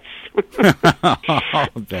tits. Oh,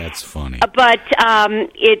 that's funny. But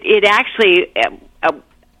it actually,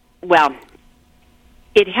 well,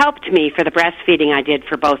 it helped me for the breastfeeding I did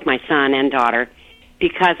for both my son and daughter,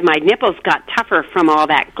 because my nipples got tougher from all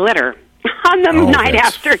that glitter on them night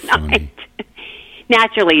after night.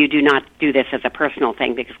 Naturally, you do not do this as a personal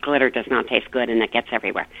thing because glitter does not taste good and it gets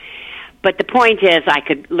everywhere. But the point is I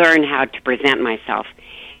could learn how to present myself.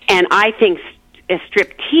 And I think a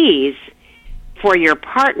striptease for your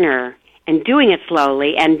partner and doing it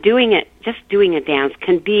slowly and just doing a dance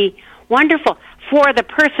can be wonderful for the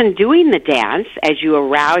person doing the dance as you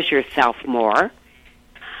arouse yourself more.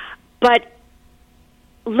 But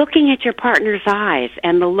looking at your partner's eyes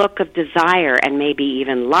and the look of desire and maybe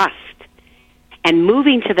even lust and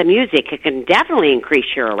moving to the music, it can definitely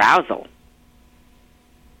increase your arousal.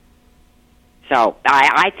 So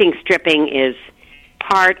I think stripping is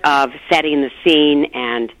part of setting the scene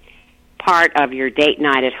and part of your date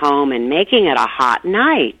night at home and making it a hot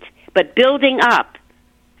night, but building up,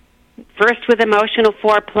 first with emotional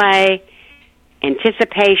foreplay,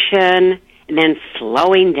 anticipation, and then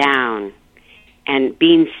slowing down and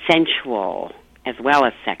being sensual as well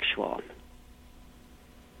as sexual.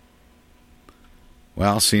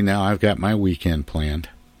 Well, see, now I've got my weekend planned.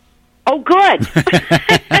 Oh, good.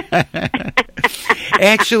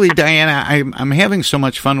 Actually, Diana, I'm having so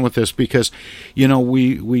much fun with this because, you know,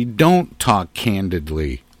 we don't talk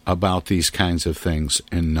candidly about these kinds of things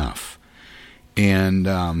enough. And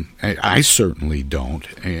I certainly don't.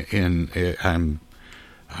 And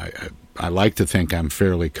I like to think I'm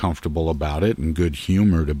fairly comfortable about it and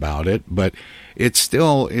good-humored about it, but it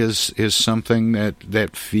still is something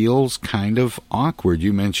that feels kind of awkward.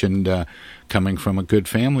 You mentioned coming from a good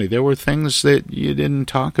family. There were things that you didn't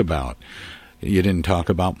talk about. You didn't talk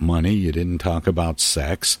about money. You didn't talk about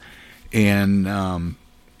sex. And,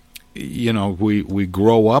 you know, we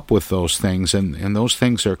grow up with those things, and those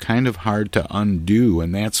things are kind of hard to undo,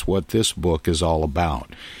 and that's what this book is all about,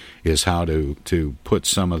 is how to put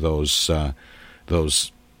some of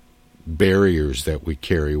those barriers that we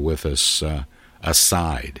carry with us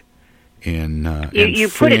aside and you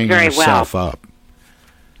put it very well. Up.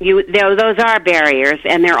 Those are barriers,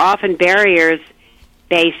 and they're often barriers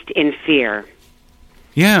based in fear.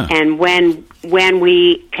 Yeah. And when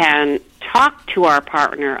we can talk to our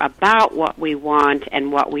partner about what we want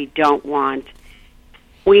and what we don't want,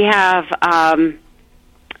 we have a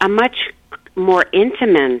much more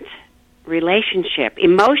intimate relationship,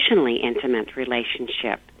 emotionally intimate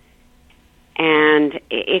relationship. And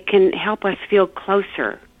it can help us feel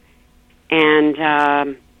closer and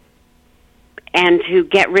to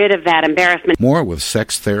get rid of that embarrassment. More with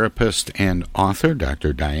sex therapist and author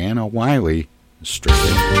Dr. Diana Wiley. Stripping.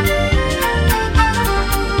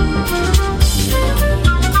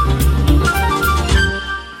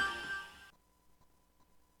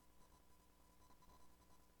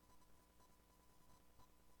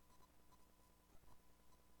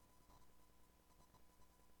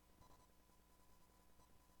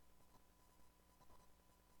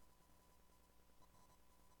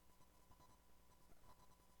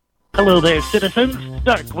 Hello there, citizens.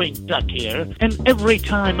 Darkwing Duck here, and every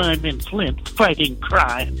time I'm in Flint fighting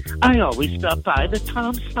crime, I always stop by the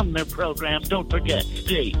Tom Sumner program. Don't forget,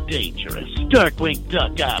 stay dangerous. Darkwing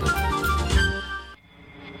Duck out.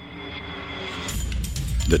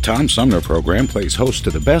 The Tom Sumner program plays host to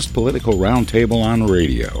the best political roundtable on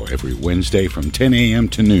radio every Wednesday from 10 a.m.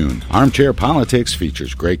 to noon. Armchair Politics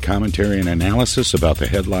features great commentary and analysis about the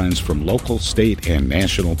headlines from local, state, and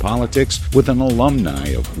national politics with an alumni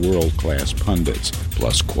of world-class pundits,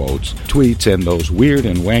 plus quotes, tweets, and those weird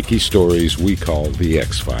and wacky stories we call the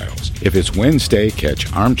X-Files. If it's Wednesday, catch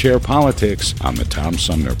Armchair Politics on the Tom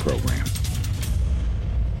Sumner program.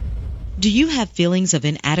 Do you have feelings of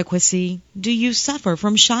inadequacy? Do you suffer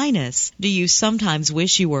from shyness? Do you sometimes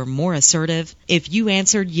wish you were more assertive? If you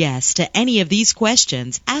answered yes to any of these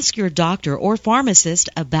questions, ask your doctor or pharmacist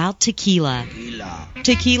about tequila.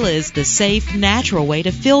 Tequila is the safe, natural way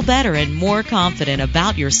to feel better and more confident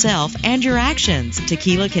about yourself and your actions.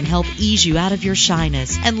 Tequila can help ease you out of your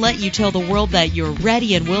shyness and let you tell the world that you're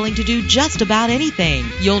ready and willing to do just about anything.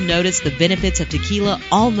 You'll notice the benefits of tequila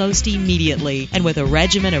almost immediately, and with a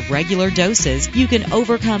regimen of regular doses, you can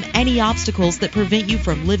overcome any obstacles that prevent you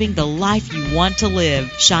from living the life you want to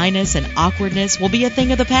live. Shyness and awkwardness will be a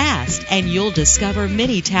thing of the past, and you'll discover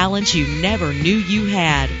many talents you never knew you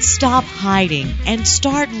had. Stop hiding and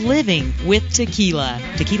start living with tequila.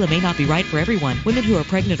 Tequila may not be right for everyone. Women who are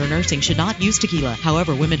pregnant or nursing should not use tequila.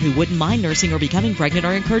 However, women who wouldn't mind nursing or becoming pregnant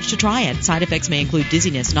are encouraged to try it. Side effects may include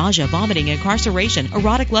dizziness, nausea, vomiting, incarceration,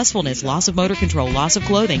 erotic lustfulness, loss of motor control, loss of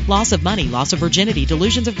clothing, loss of money, loss of virginity,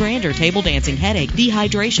 delusions of grandeur, table dancing, headache,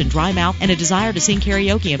 dehydration, dry mouth, and a desire to sing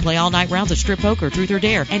karaoke and play all-night rounds of strip poker, truth or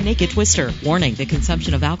dare, and naked twister. Warning, the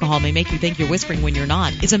consumption of alcohol may make you think you're whispering when you're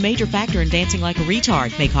not. Is a major factor in dancing like a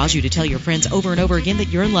retard. May cause you to tell your friends over and over again that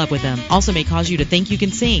you're in love with them. Also may cause you to think you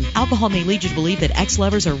can sing. Alcohol may lead you to believe that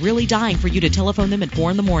ex-lovers are really dying for you to telephone them at 4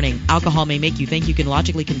 in the morning. Alcohol may make you think you can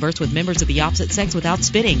logically converse with members of the opposite sex without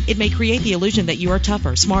spitting. It may create the illusion that you are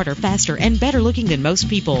tougher, smarter, faster, and better looking than most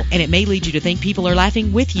people. And it may lead you to think people are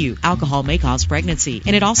laughing with you. Alcohol may cause pregnancy.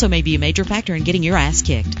 And it also may be a major factor in getting your ass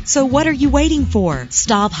kicked. So what are you waiting for?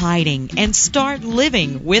 Stop hiding and start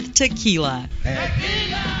living with tequila.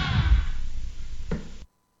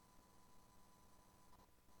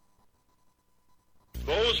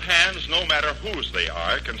 Those hands, no matter whose they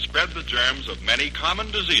are, can spread the germs of many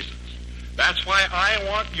common diseases. That's why I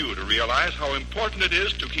want you to realize how important it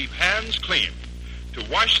is to keep hands clean, to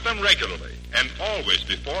wash them regularly and always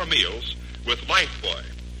before meals with Lifebuoy,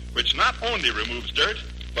 which not only removes dirt,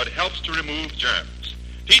 but helps to remove germs.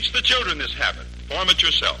 Teach the children this habit. Form it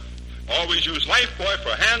yourself. Always use Lifebuoy for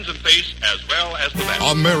hands and face as well as the back.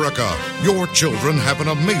 America, your children have an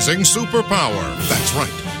amazing superpower. That's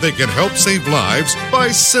right. They can help save lives by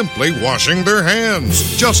simply washing their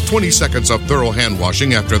hands. Just 20 seconds of thorough hand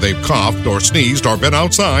washing after they've coughed or sneezed or been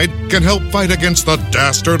outside can help fight against the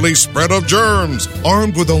dastardly spread of germs.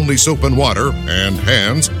 Armed with only soap and water and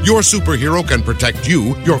hands, your superhero can protect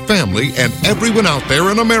you, your family, and everyone out there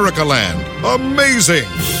in America land. Amazing!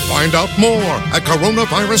 Find out more at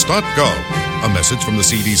coronavirus.gov. A message from the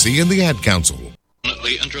CDC and the Ad Council.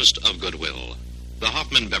 The interest of goodwill. The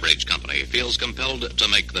Hoffman Beverage Company feels compelled to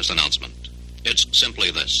make this announcement. It's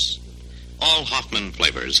simply this. All Hoffman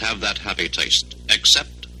flavors have that happy taste,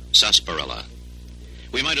 except sarsaparilla.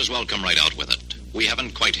 We might as well come right out with it. We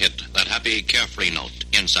haven't quite hit that happy, carefree note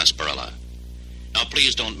in sarsaparilla. Now,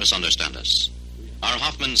 please don't misunderstand us. Our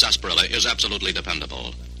Hoffman sarsaparilla is absolutely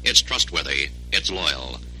dependable. It's trustworthy, it's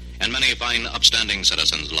loyal, and many fine, upstanding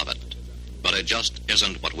citizens love it. But it just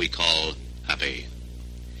isn't what we call happy.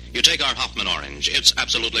 You take our Hoffman orange, it's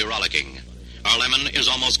absolutely rollicking. Our lemon is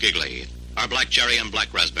almost giggly. Our black cherry and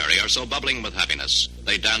black raspberry are so bubbling with happiness,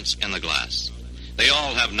 they dance in the glass. They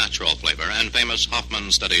all have natural flavor and famous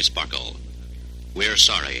Hoffman steady sparkle. We're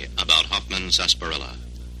sorry about Hoffman sarsaparilla.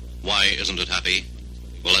 Why isn't it happy?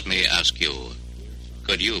 Well, let me ask you.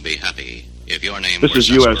 Could you be happy if your name This were is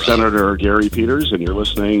sarsaparilla? U.S. Senator Gary Peters, and you're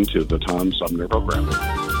listening to the Tom Sumner Program.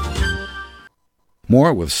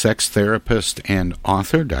 More with sex therapist and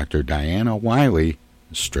author Dr. Diana Wiley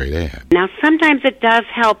straight ahead. Now, sometimes it does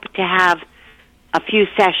help to have a few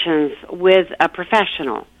sessions with a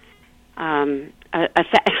professional. I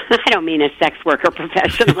don't mean a sex worker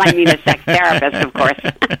professional. I mean a sex therapist, of course.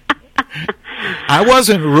 I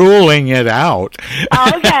wasn't ruling it out.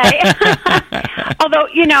 Okay. Although,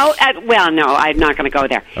 no, I'm not going to go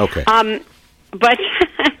there. Okay.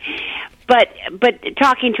 But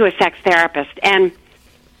talking to a sex therapist, and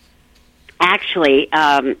actually,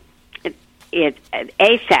 it's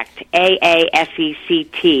AASECT,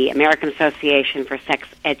 A-A-S-E-C-T, American Association for Sex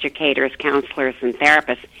Educators, Counselors, and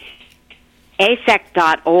Therapists.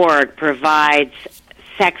 AASECT.org provides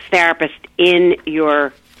sex therapists in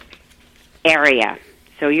your area.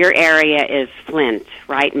 So your area is Flint,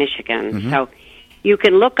 right, Michigan. Mm-hmm. So you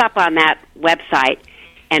can look up on that website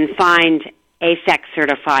and find AASECT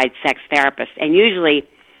certified sex therapists. And usually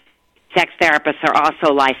sex therapists are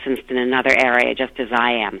also licensed in another area, just as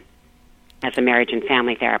I am, as a marriage and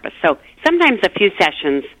family therapist. So sometimes a few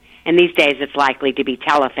sessions, and these days it's likely to be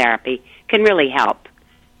teletherapy, can really help.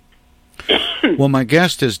 Well, my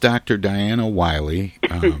guest is Dr. Diana Wiley.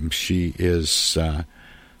 She is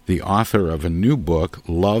the author of a new book,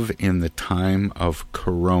 Love in the Time of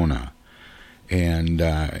Corona. and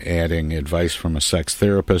adding advice from a sex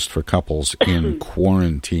therapist for couples in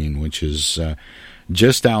quarantine, which is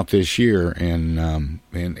just out this year and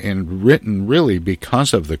written really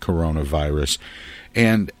because of the coronavirus.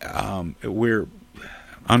 And we're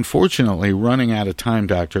unfortunately running out of time,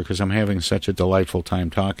 Doctor, because I'm having such a delightful time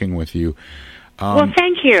talking with you. Well,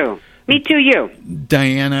 thank you. Me too, you.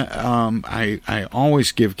 Diana, I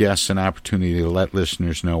always give guests an opportunity to let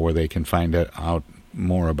listeners know where they can find out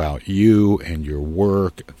more about you and your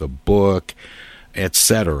work, the book,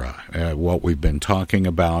 etc., what we've been talking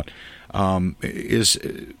about.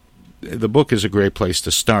 The book is a great place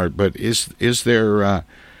to start, but is there a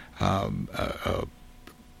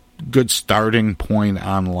good starting point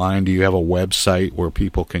online? Do you have a website where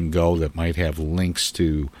people can go that might have links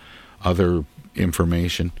to other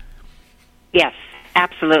information? Yes,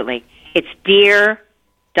 absolutely. It's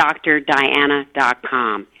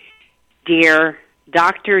DearDrDiana.com. Dear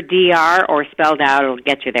Dr. DR, or spelled out, it'll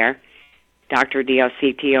get you there. Dr.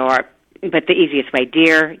 D-O-C-T-O-R. But the easiest way,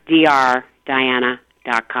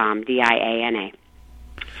 DearDrDiana.com, D-I-A-N-A.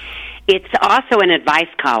 It's also an advice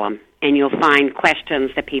column, and you'll find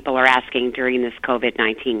questions that people are asking during this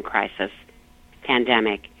COVID-19 crisis,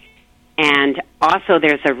 pandemic. And also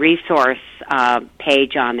there's a resource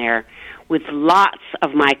page on there with lots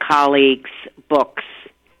of my colleagues' books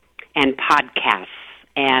and podcasts.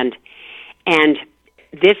 And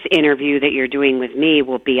this interview that you're doing with me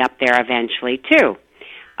will be up there eventually, too.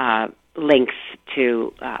 Links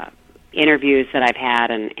to interviews that I've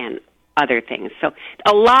had and other things. So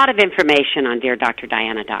a lot of information on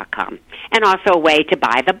DearDrDiana.com, and also a way to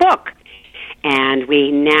buy the book. And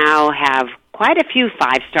we now have quite a few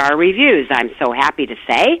 5-star reviews, I'm so happy to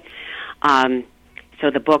say. So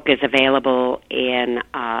the book is available in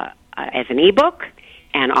as an ebook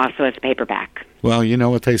and also as paperback. Well, you know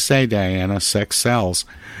what they say, Diana, sex sells.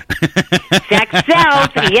 Sex sells,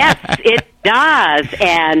 yes, it does.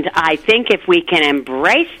 And I think if we can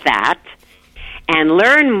embrace that and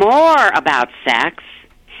learn more about sex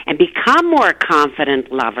and become more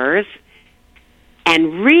confident lovers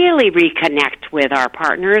and really reconnect with our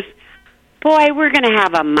partners, boy, we're going to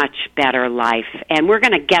have a much better life. And we're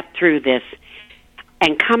going to get through this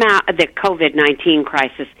and come out of the COVID-19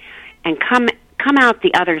 crisis and come out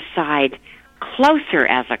the other side closer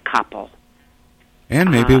as a couple. And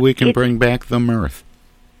maybe we can bring back the mirth.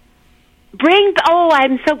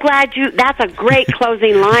 I'm so glad that's a great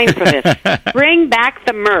closing line for this. Bring back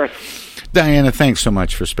the mirth. Diana, thanks so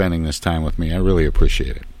much for spending this time with me. I really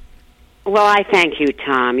appreciate it. Well, I thank you,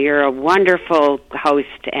 Tom. You're a wonderful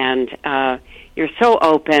host, and you're so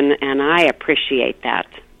open, and I appreciate that.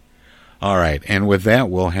 All right, and with that,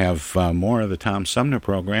 we'll have more of the Tom Sumner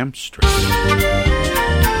program straight.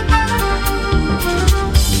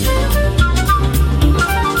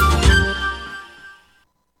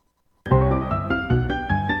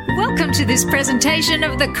 Welcome to this presentation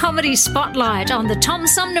of the Comedy Spotlight on the Tom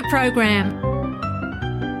Sumner program.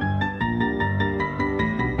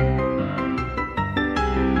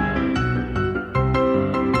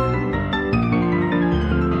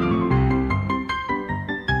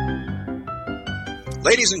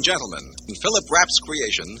 Ladies and gentlemen, in Philip Rapp's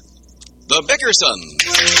creation, The Bickersons.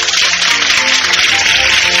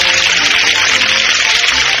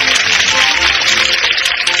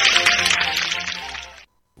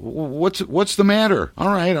 What's the matter?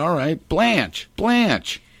 All right. Blanche.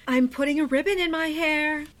 I'm putting a ribbon in my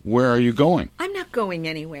hair. Where are you going? I'm not going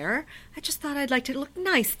anywhere. I just thought I'd like to look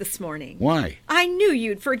nice this morning. Why? I knew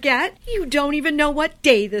you'd forget. You don't even know what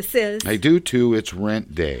day this is. I do, too. It's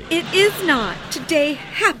rent day. It is not. Today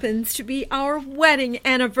happens to be our wedding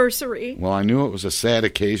anniversary. Well, I knew it was a sad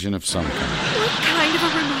occasion of some kind. What kind of a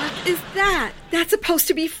remark is that? That's supposed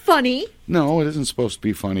to be funny? No, it isn't supposed to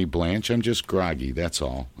be funny, Blanche. I'm just groggy, that's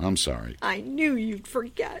all. I'm sorry. I knew you'd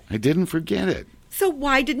forget. I didn't forget it. So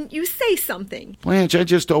why didn't you say something? Blanche, I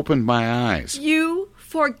just opened my eyes. You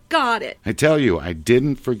forgot it. I tell you, I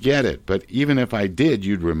didn't forget it, but even if I did,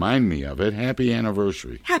 you'd remind me of it. Happy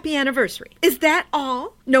anniversary. Happy anniversary. Is that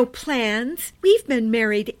all? No plans? We've been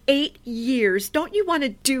married 8 years. Don't you want to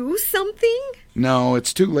do something? No,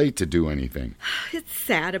 it's too late to do anything. It's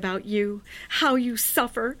sad about you, how you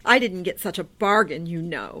suffer. I didn't get such a bargain, you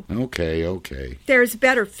know. Okay. There's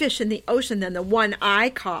better fish in the ocean than the one I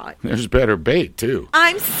caught. There's better bait, too.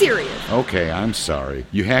 I'm serious. Okay, I'm sorry.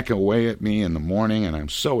 You hack away at me in the morning, and I'm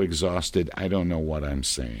so exhausted, I don't know what I'm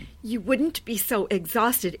saying. You wouldn't be so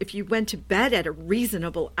exhausted if you went to bed at a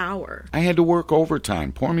reasonable hour. I had to work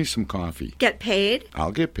overtime. Pour me some coffee. Get paid?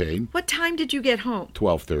 I'll get paid. What time did you get home?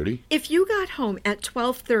 12:30. If you got home at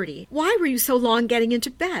 12:30. Why were you so long getting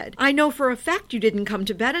into bed? I know for a fact you didn't come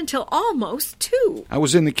to bed until almost 2. I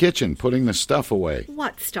was in the kitchen putting the stuff away.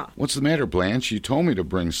 What stuff? What's the matter, Blanche? You told me to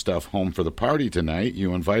bring stuff home for the party tonight.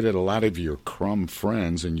 You invited a lot of your crumb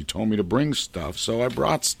friends, and you told me to bring stuff, so I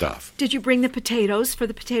brought stuff. Did you bring the potatoes for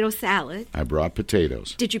the potato salad? I brought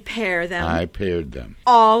potatoes. Did you pare them? I pared them.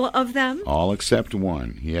 All of them? All except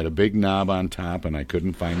one. He had a big knob on top, and I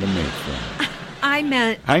couldn't find a mate for him. I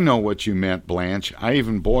meant... I know what you meant, Blanche. I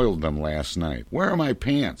even boiled them last night. Where are my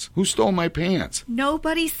pants? Who stole my pants?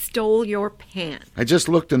 Nobody stole your pants. I just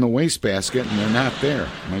looked in the wastebasket, and they're not there.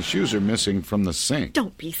 My shoes are missing from the sink.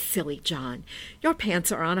 Don't be silly, John. Your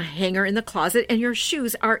pants are on a hanger in the closet, and your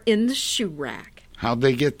shoes are in the shoe rack. How'd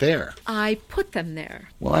they get there? I put them there.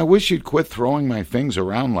 Well, I wish you'd quit throwing my things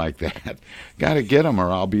around like that. Gotta get them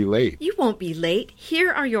or I'll be late. You won't be late.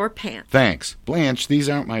 Here are your pants. Thanks. Blanche, these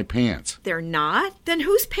aren't my pants. They're not? Then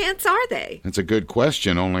whose pants are they? That's a good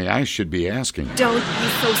question, only I should be asking. Don't be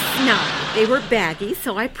so snobby. They were baggy,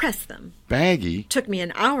 so I pressed them. Baggy? Took me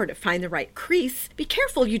an hour to find the right crease. Be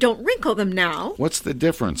careful you don't wrinkle them now. What's the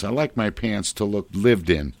difference? I like my pants to look lived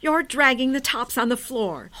in. You're dragging the tops on the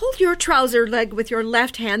floor. Hold your trouser leg with your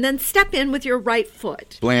left hand, then step in with your right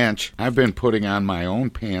foot. Blanche, I've been putting on my own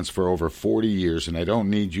pants for over 40 years, and I don't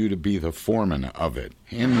need you to be the foreman of it.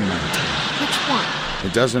 Hand me my tie. Which one?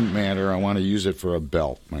 It doesn't matter. I want to use it for a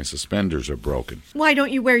belt. My suspenders are broken. Why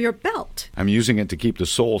don't you wear your belt? I'm using it to keep the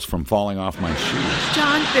soles from falling off my shoes.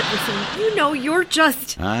 John Bickerson, you know you're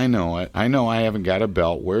just... I know it. I know I haven't got a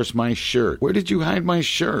belt. Where's my shirt? Where did you hide my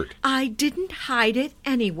shirt? I didn't hide it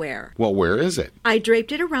anywhere. Well, where is it? I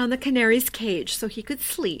draped it around the canary's cage so he could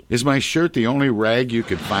sleep. Is my shirt the only rag you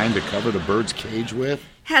could find to cover the bird's cage with?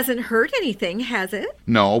 Hasn't hurt anything, has it?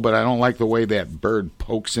 No, but I don't like the way that bird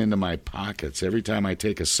pokes into my pockets. Every time I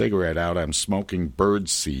take a cigarette out, I'm smoking bird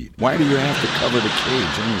seed. Why do you have to cover the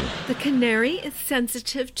cage anyway? The canary is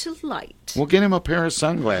sensitive to light. Well, get him a pair of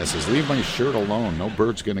sunglasses. Leave my shirt alone. No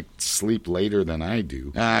bird's going to sleep later than I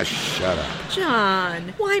do. Ah, shut up.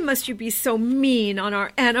 John, why must you be so mean on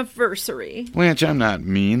our anniversary? Blanche, I'm not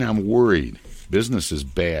mean. I'm worried. Business is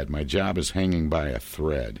bad. My job is hanging by a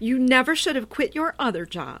thread. You never should have quit your other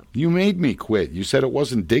job. You made me quit. You said it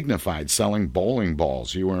wasn't dignified selling bowling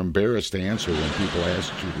balls. You were embarrassed to answer when people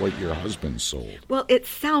asked you what your husband sold. Well, it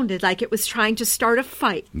sounded like it was trying to start a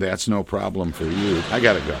fight. That's no problem for you. I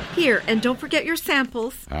gotta go. Here, and don't forget your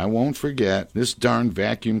samples. I won't forget. This darn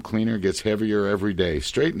vacuum cleaner gets heavier every day.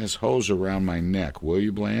 Straighten this hose around my neck, will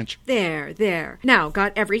you, Blanche? There. Now,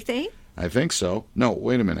 got everything? I think so. No,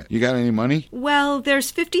 wait a minute. You got any money? Well,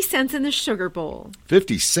 there's 50 cents in the sugar bowl.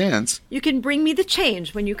 50 cents? You can bring me the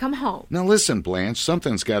change when you come home. Now listen, Blanche,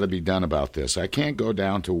 something's got to be done about this. I can't go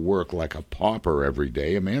down to work like a pauper every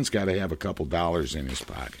day. A man's got to have a couple dollars in his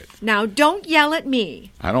pocket. Now, don't yell at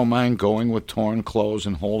me. I don't mind going with torn clothes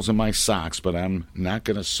and holes in my socks, but I'm not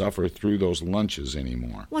going to suffer through those lunches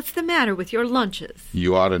anymore. What's the matter with your lunches?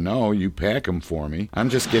 You ought to know. You pack them for me. I'm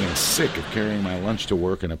just getting sick of carrying my lunch to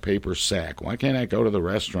work in a paper sack. Why can't I go to the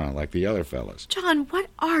restaurant like the other fellas? John, what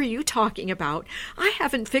are you talking about? I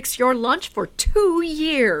haven't fixed your lunch for 2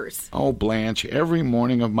 years. Oh, Blanche, every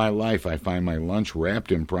morning of my life I find my lunch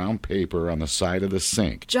wrapped in brown paper on the side of the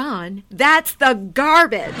sink. John, that's the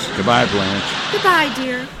garbage. Goodbye, Blanche. Goodbye,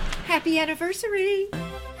 dear. Happy anniversary.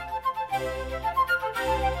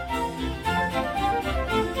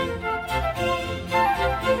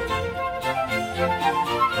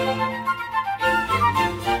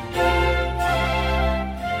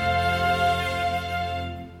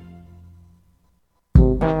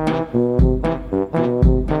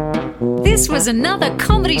 This was another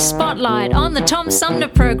comedy spotlight on the Tom Sumner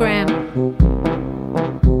Program.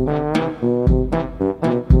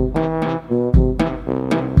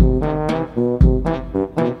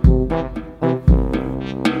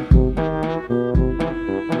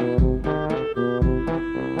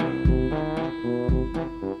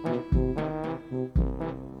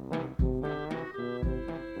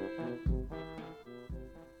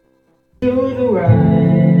 Do the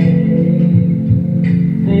right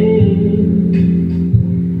thing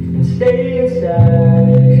and stay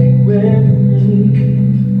inside with me.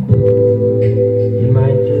 You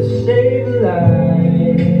might just save a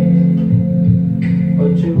life, or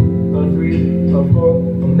 2, or 3, or 4,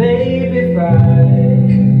 or maybe 5.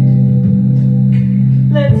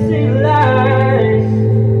 Let's save lives.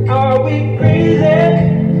 Are we crazy,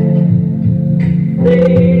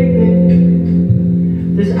 baby?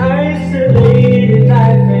 This isolated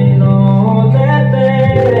life ain't all that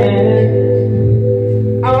bad.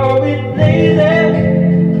 Are we lazy?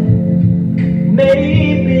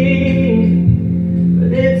 Maybe,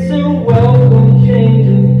 but it's a welcome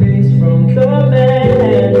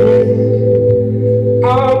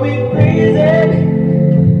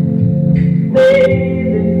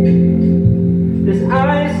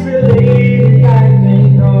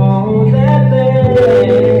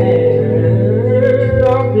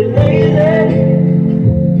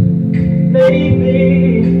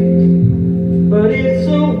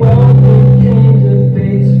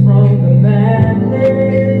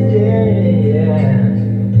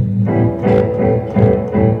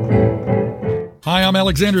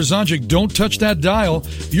Alexander Zonjic. Don't touch that dial.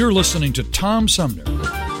 You're listening to Tom Sumner.